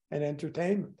film and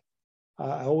entertainment.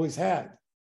 I always had.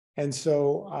 And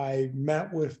so I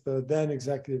met with the then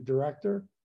executive director,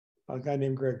 a guy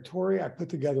named Greg Torrey. I put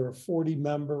together a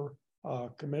 40-member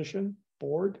commission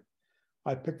board.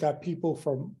 I picked out people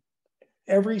from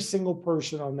every single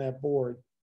person on that board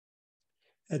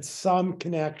had some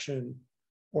connection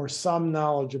or some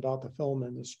knowledge about the film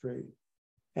industry.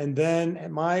 And then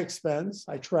at my expense,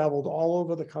 I traveled all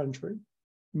over the country,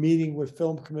 meeting with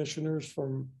film commissioners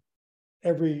from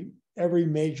every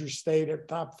major state,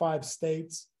 top 5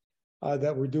 states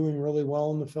that were doing really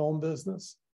well in the film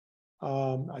business.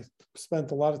 I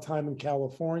spent a lot of time in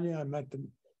California.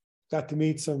 Got to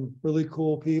meet some really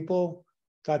cool people,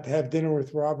 got to have dinner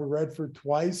with Robert Redford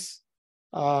twice.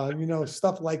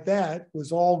 Stuff like that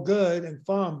was all good and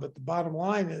fun, but the bottom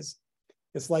line is,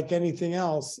 it's like anything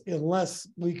else, unless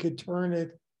we could turn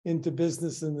it into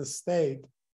business in the state,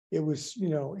 it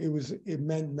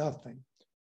meant nothing.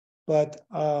 But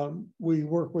we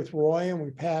worked with Roy and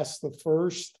we passed the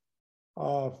first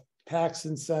tax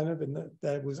incentive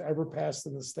that was ever passed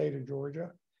in the state of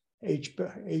Georgia,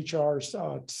 HR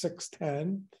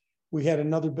 610. We had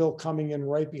another bill coming in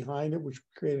right behind it, which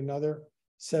would create another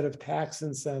set of tax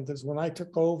incentives. When I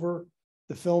took over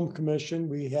the Film Commission,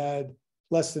 we had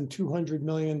less than $200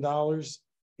 million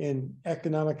in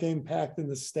economic impact in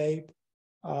the state.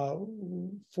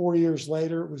 4 years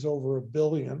later, it was over $1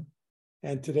 billion.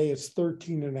 And today it's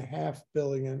 $13.5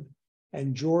 billion.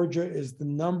 And Georgia is the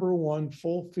 #1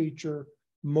 full feature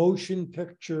motion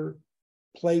picture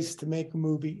place to make a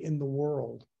movie in the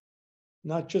world.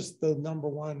 Not just the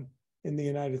 #1 in the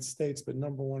United States, but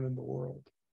 #1 in the world.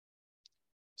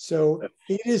 So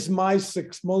it is my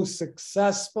most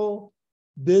successful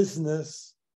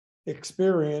business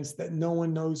experience that no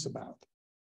one knows about.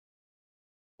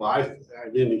 Well,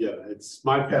 again, it's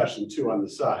my passion too on the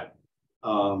side.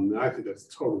 I think that's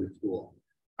totally cool.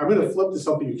 I'm going to flip to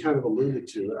something you kind of alluded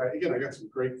to. I got some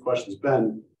great questions.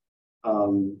 Ben,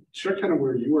 share kind of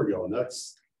where you were going.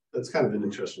 That's kind of an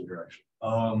interesting direction.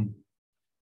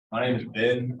 My name is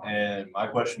Ben, and my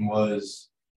question was,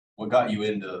 what got you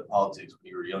into politics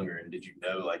when you were younger, and did you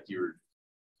know like you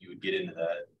would get into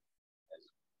that?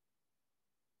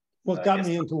 What got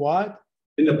me into what?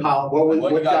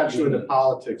 What got you into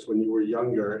politics when you were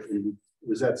younger? And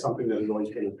was that something that had always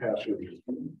been a passion of yours?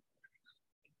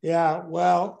 Yeah,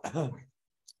 well,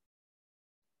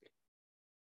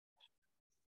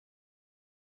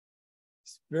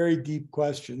 it's very deep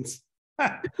questions.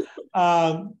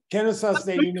 Kennesaw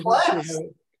State University.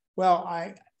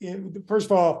 First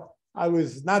of all, I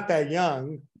was not that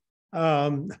young.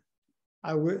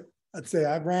 Let's say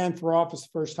I ran for office the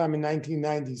first time in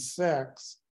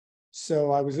 1996.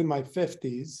 So I was in my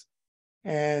 50s.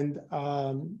 And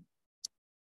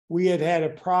we had a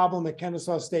problem at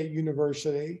Kennesaw State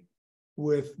University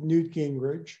with Newt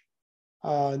Gingrich.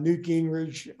 Newt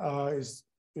Gingrich is,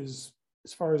 as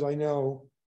far as I know,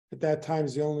 at that time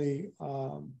is the only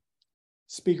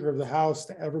Speaker of the House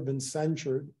to ever been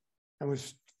censured and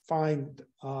was fined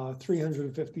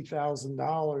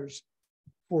 $350,000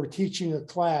 for teaching a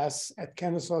class at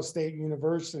Kennesaw State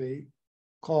University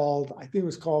called, I think it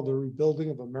was called The Rebuilding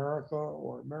of America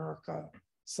or America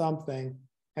something.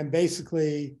 And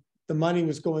basically, the money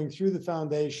was going through the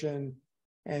foundation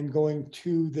and going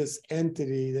to this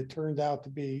entity that turned out to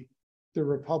be the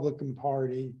Republican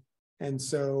Party. And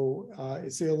so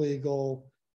it's illegal.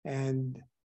 And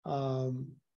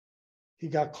he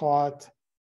got caught.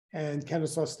 And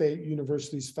Kennesaw State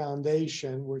University's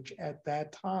foundation, which at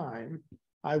that time,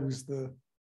 I was the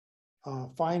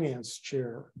finance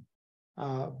chair,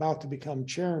 about to become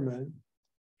chairman.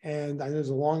 And I know there's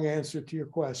a long answer to your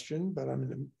question, but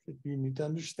you need to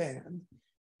understand.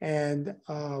 And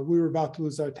we were about to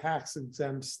lose our tax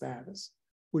exempt status,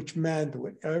 which meant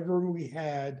whatever we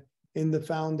had in the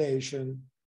foundation,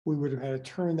 we would have had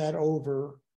to turn that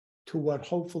over to what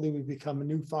hopefully would become a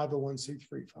new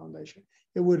 501c3 foundation.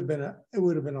 It would have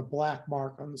been a black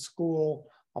mark on the school,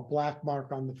 a black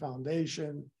mark on the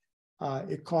foundation.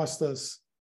 It cost us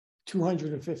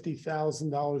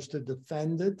 $250,000 to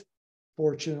defend it.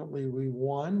 Fortunately, we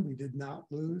won. We did not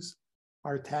lose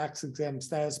our tax exempt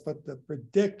status, but the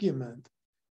predicament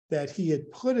that he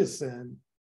had put us in,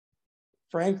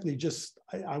 frankly,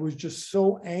 I was just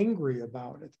so angry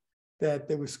about it that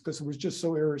because it was just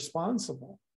so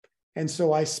irresponsible. And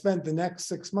so I spent the next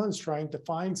 6 months trying to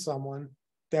find someone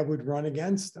that would run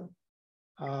against him.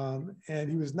 And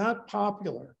he was not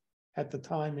popular at the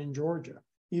time in Georgia,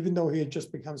 even though he had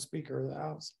just become Speaker of the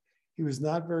House. He was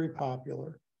not very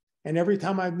popular. And every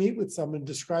time I meet with someone and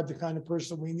describe the kind of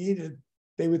person we needed,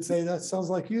 they would say, that sounds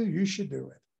like you should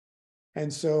do it.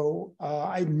 And so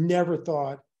I never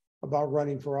thought about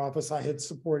running for office. I had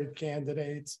supported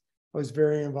candidates. I was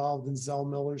very involved in Zell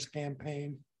Miller's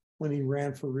campaign when he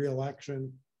ran for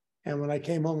re-election. And when I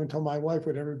came home and told my wife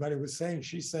what everybody was saying,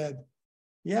 she said,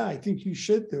 yeah, I think you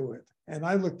should do it. And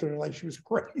I looked at her like she was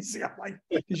crazy. I'm like,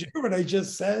 did you hear what I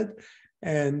just said?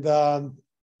 And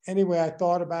anyway, I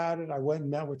thought about it. I went and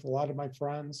met with a lot of my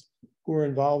friends who were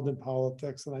involved in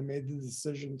politics, and I made the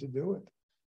decision to do it.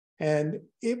 And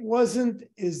it wasn't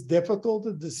as difficult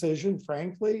a decision,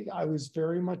 frankly. I was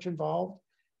very much involved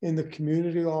in the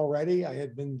community already. I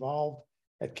had been involved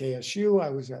at KSU. I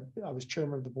was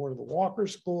chairman of the board of the Walker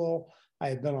School. I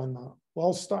had been on the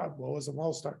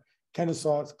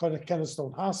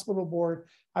Keystone Hospital Board.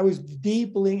 I was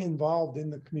deeply involved in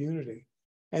the community.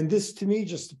 And this to me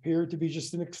just appeared to be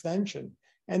just an extension.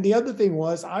 And the other thing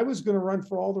was I was going to run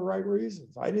for all the right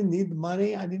reasons. I didn't need the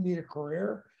money. I didn't need a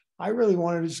career. I really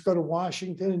wanted to just go to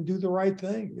Washington and do the right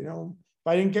thing. You know, if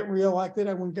I didn't get reelected,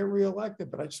 I wouldn't get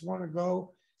reelected, but I just want to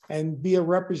go and be a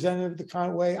representative the kind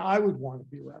of way I would want to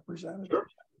be represented. Sure.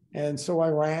 And so I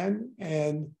ran,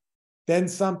 and then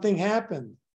something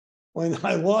happened. When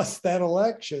I lost that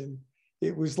election,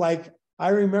 it was like, I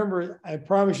remember, I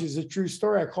promise you it's a true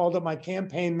story. I called up my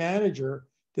campaign manager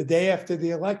the day after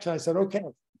the election. I said, okay,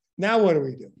 now what do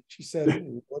we do? She said,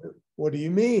 what do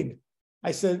you mean?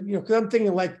 I said, you know, because I'm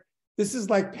thinking like, this is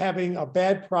like having a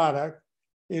bad product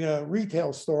in a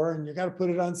retail store and you got to put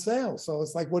it on sale. So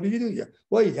it's like, what do? You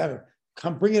got to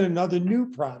come bring in another new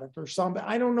product or something.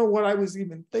 I don't know what I was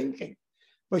even thinking.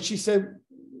 But she said,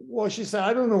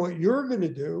 I don't know what you're going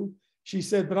to do. She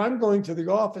said, but I'm going to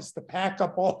the office to pack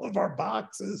up all of our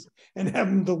boxes and have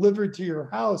them delivered to your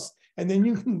house. And then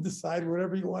you can decide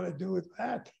whatever you want to do with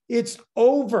that. It's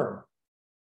over.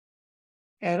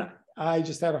 And I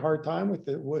just had a hard time with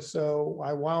it. So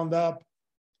I wound up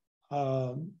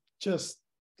because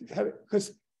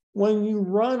when you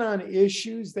run on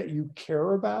issues that you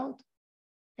care about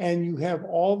and you have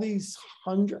all these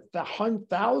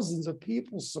thousands of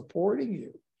people supporting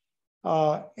you,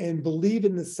 and believe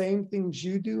in the same things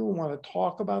you do and want to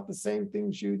talk about the same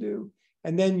things you do,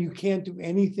 and then you can't do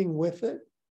anything with it.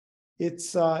 It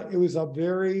was a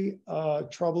very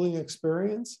troubling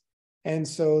experience. And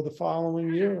so the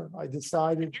following year, I just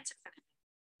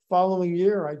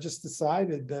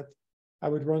decided that I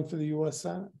would run for the U.S.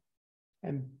 Senate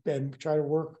and try to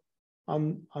work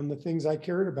on the things I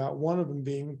cared about, one of them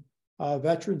being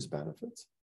veterans benefits.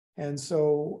 And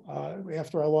so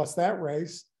after I lost that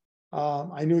race,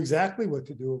 I knew exactly what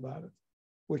to do about it,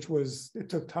 which was, it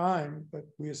took time, but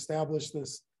we established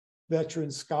this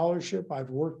Veterans Scholarship. I've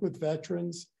worked with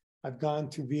veterans. I've gone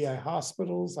to VA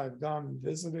hospitals. I've gone and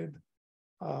visited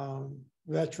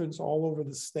veterans all over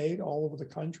the state, all over the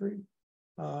country,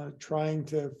 trying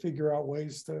to figure out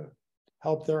ways to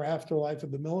help their afterlife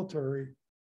of the military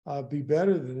be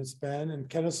better than it's been. And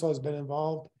Kennesaw has been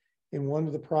involved in one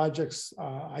of the projects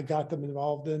I got them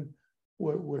involved in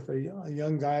with a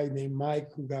young guy named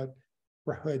Mike who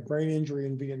had brain injury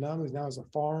in Vietnam, who now has a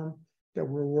farm that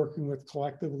we're working with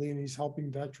collectively, and he's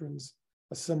helping veterans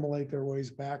assimilate their ways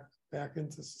back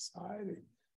into society.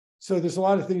 So there's a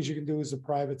lot of things you can do as a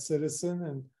private citizen,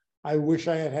 and I wish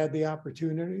I had had the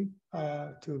opportunity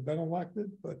to have been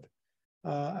elected, but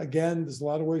again, there's a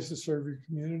lot of ways to serve your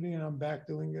community, and I'm back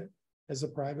doing it as a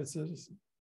private citizen.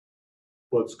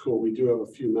 Well, it's cool. We do have a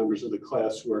few members of the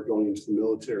class who are going into the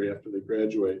military after they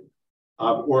graduate,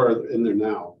 or are in there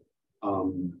now.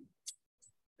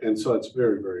 And so it's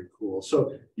very, very cool.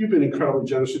 So you've been incredibly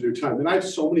generous with your time. And I have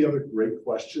so many other great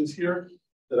questions here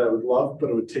that I would love,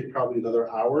 but it would take probably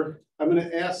another hour. I'm going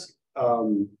to ask,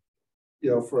 you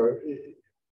know, for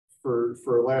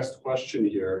a last question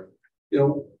here, you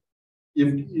know,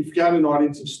 you've got an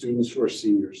audience of students who are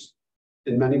seniors.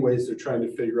 In many ways, they're trying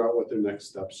to figure out what their next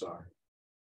steps are.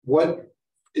 What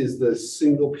is the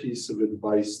single piece of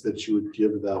advice that you would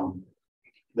give them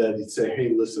that you'd say,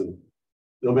 hey, listen,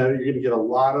 no matter, you're going to get a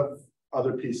lot of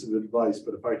other pieces of advice,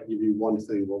 but if I could give you one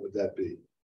thing, what would that be?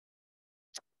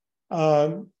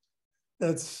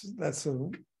 That's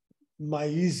my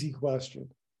easy question.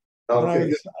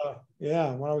 Okay.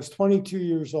 When I was 22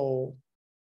 years old,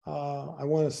 I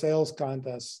won a sales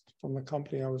contest from the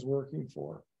company I was working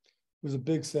for. It was a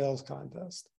big sales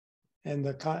contest, and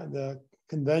the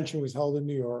convention was held in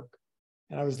New York,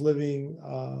 and I was living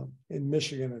in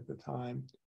Michigan at the time.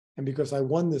 And because I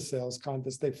won this sales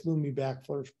contest, they flew me back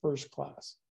first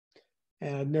class,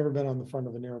 and I'd never been on the front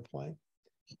of an airplane.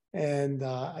 And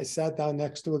I sat down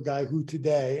next to a guy who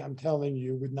today, I'm telling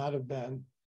you, would not have been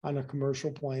on a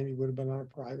commercial plane. He would have been on a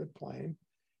private plane.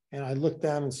 And I looked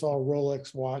down and saw a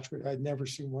Rolex watch, which I'd never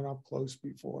seen one up close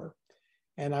before.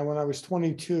 And when I was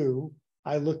 22,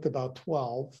 I looked about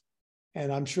 12.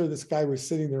 And I'm sure this guy was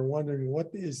sitting there wondering, what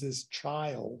is this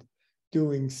child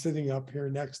doing sitting up here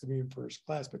next to me in first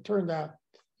class? But turned out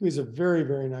he was a very,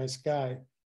 very nice guy.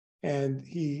 And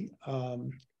he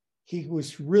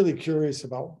was really curious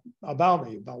about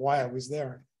me, about why I was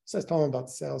there. So I told him about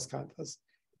the sales contest.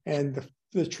 And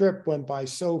the trip went by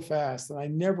so fast, and I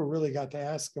never really got to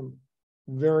ask him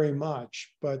very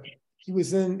much. But he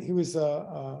was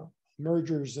a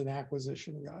mergers and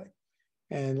acquisition guy.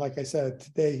 And like I said,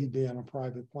 today he'd be on a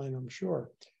private plane, I'm sure.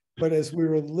 But as we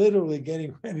were literally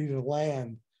getting ready to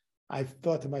land, I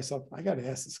thought to myself, I got to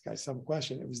ask this guy some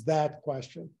question. It was that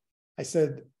question. I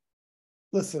said,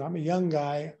 listen, I'm a young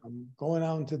guy. I'm going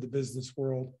out into the business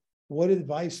world. What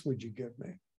advice would you give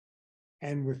me?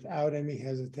 And without any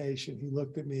hesitation, he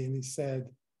looked at me and he said,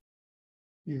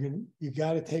 you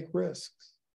got to take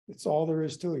risks. It's all there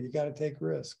is to it. You got to take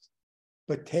risks,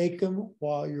 but take them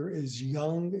while you're as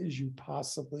young as you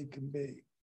possibly can be,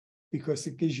 because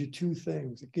it gives you two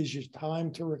things. It gives you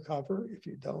time to recover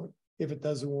if it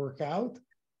doesn't work out.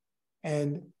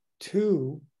 And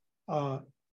two,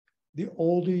 the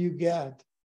older you get,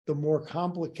 the more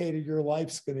complicated your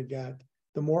life's going to get,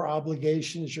 the more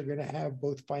obligations you're going to have,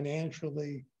 both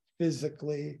financially,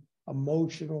 physically,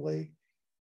 emotionally,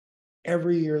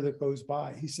 every year that goes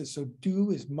by. He says, so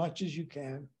do as much as you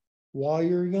can while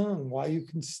you're young, while you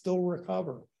can still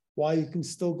recover, while you can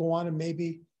still go on and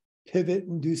maybe pivot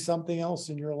and do something else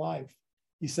in your life.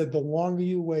 He said, the longer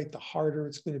you wait, the harder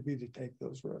it's going to be to take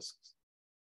those risks.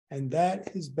 And that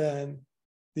has been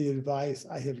the advice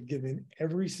I have given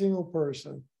every single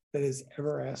person that has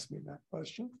ever asked me that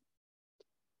question.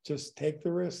 Just take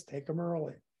the risk, take them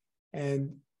early.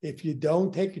 And if you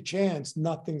don't take a chance,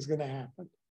 nothing's going to happen.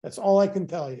 That's all I can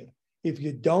tell you. If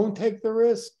you don't take the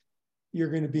risk, you're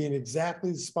going to be in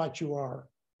exactly the spot you are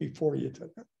before you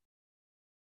took it.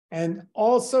 And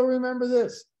also remember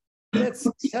this, that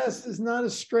success is not a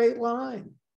straight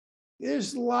line.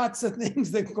 There's lots of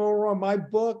things that go wrong. My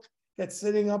book that's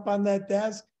sitting up on that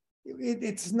desk,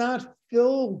 it's not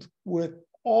filled with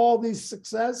all these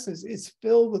successes. It's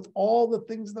filled with all the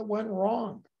things that went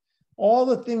wrong. All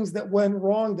the things that went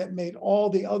wrong that made all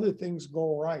the other things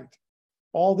go right.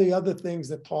 All the other things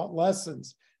that taught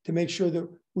lessons to make sure that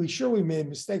we made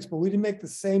mistakes, but we didn't make the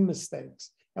same mistakes.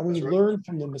 And we learned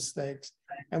from the mistakes.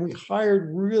 And we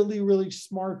hired really, really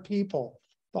smart people.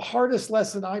 The hardest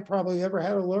lesson I probably ever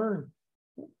had to learn,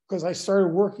 because I started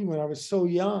working when I was so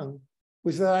young,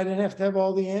 was that I didn't have to have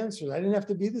all the answers. I didn't have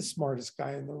to be the smartest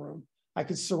guy in the room. I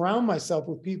could surround myself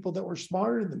with people that were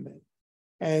smarter than me.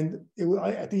 And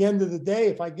at the end of the day,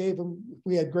 if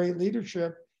we had great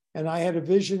leadership and I had a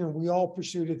vision and we all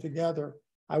pursued it together,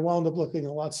 I wound up looking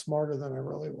a lot smarter than I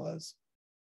really was.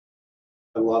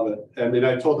 I love it. I mean,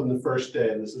 I told them the first day,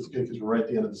 and this is good because we're right at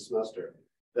the end of the semester,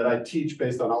 that I teach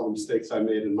based on all the mistakes I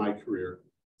made in my career.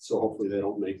 So hopefully they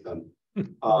don't make them.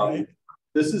 Right.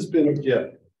 This has been a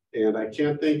gift, and I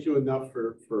can't thank you enough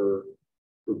for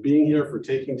being here, for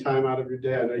taking time out of your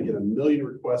day. I know you get a million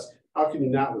requests. How can you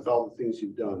not with all the things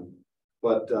you've done?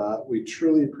 But we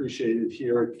truly appreciate it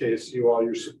here at KSU, all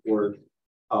your support.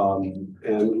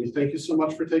 And we thank you so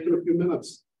much for taking a few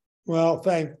minutes. Well,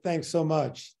 thanks so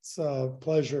much. It's a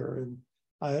pleasure,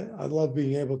 and I love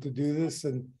being able to do this,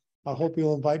 and I hope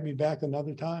you'll invite me back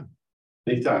another time.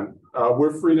 Anytime.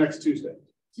 We're free next Tuesday,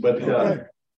 but Okay.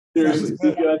 seriously,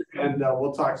 be good, and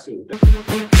we'll talk soon.